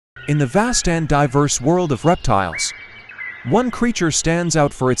In the vast and diverse world of reptiles, one creature stands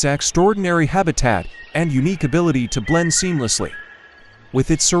out for its extraordinary habitat and unique ability to blend seamlessly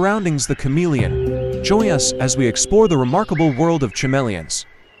with its surroundings, the chameleon. Join us as we explore the remarkable world of chameleons.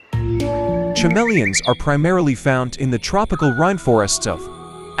 Chameleons are primarily found in the tropical rainforests of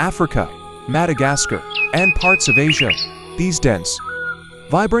Africa, Madagascar, and parts of Asia. These dense,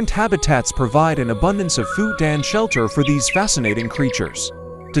 vibrant habitats provide an abundance of food and shelter for these fascinating creatures.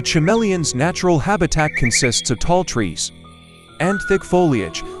 The chameleon's natural habitat consists of tall trees and thick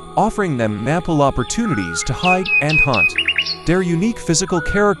foliage, offering them ample opportunities to hide and hunt. Their unique physical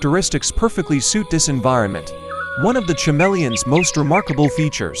characteristics perfectly suit this environment. One of the chameleon's most remarkable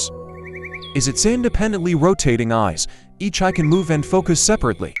features is its independently rotating eyes. Each eye can move and focus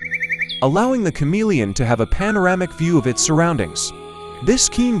separately, allowing the chameleon to have a panoramic view of its surroundings. This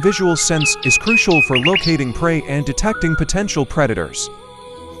keen visual sense is crucial for locating prey and detecting potential predators.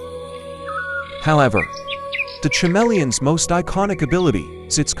 However, the chameleon's most iconic ability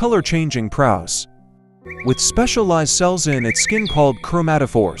is its color-changing prowess. With specialized cells in its skin called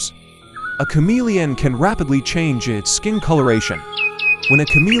chromatophores, a chameleon can rapidly change its skin coloration. When a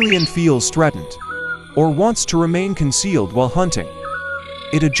chameleon feels threatened or wants to remain concealed while hunting,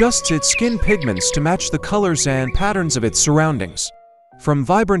 it adjusts its skin pigments to match the colors and patterns of its surroundings. From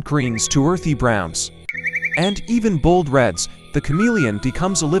vibrant greens to earthy browns, and even bold reds, the chameleon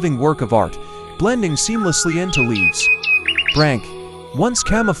becomes a living work of art, blending seamlessly into leaves. Once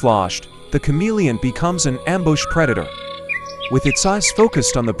camouflaged, the chameleon becomes an ambush predator. With its eyes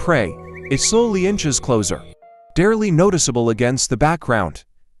focused on the prey, it slowly inches closer, barely noticeable against the background.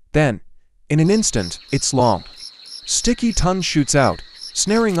 Then, in an instant, its long, sticky tongue shoots out,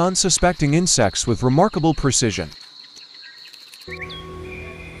 snaring unsuspecting insects with remarkable precision.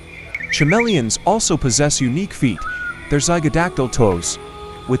 Chameleons also possess unique feet. Their zygodactyl toes,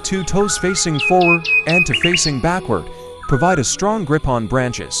 with two toes facing forward and to facing backward, provide a strong grip on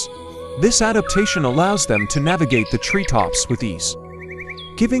branches. This adaptation allows them to navigate the treetops with ease,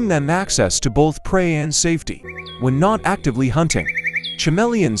 giving them access to both prey and safety. When not actively hunting,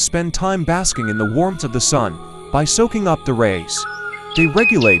 chameleons spend time basking in the warmth of the sun by soaking up the rays. They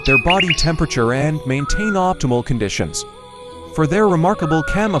regulate their body temperature and maintain optimal conditions for their remarkable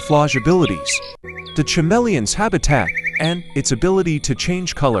camouflage abilities. The chameleon's habitat and its ability to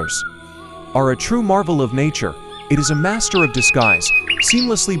change colors are a true marvel of nature. It is a master of disguise,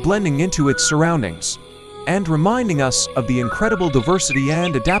 seamlessly blending into its surroundings and reminding us of the incredible diversity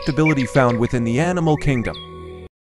and adaptability found within the animal kingdom.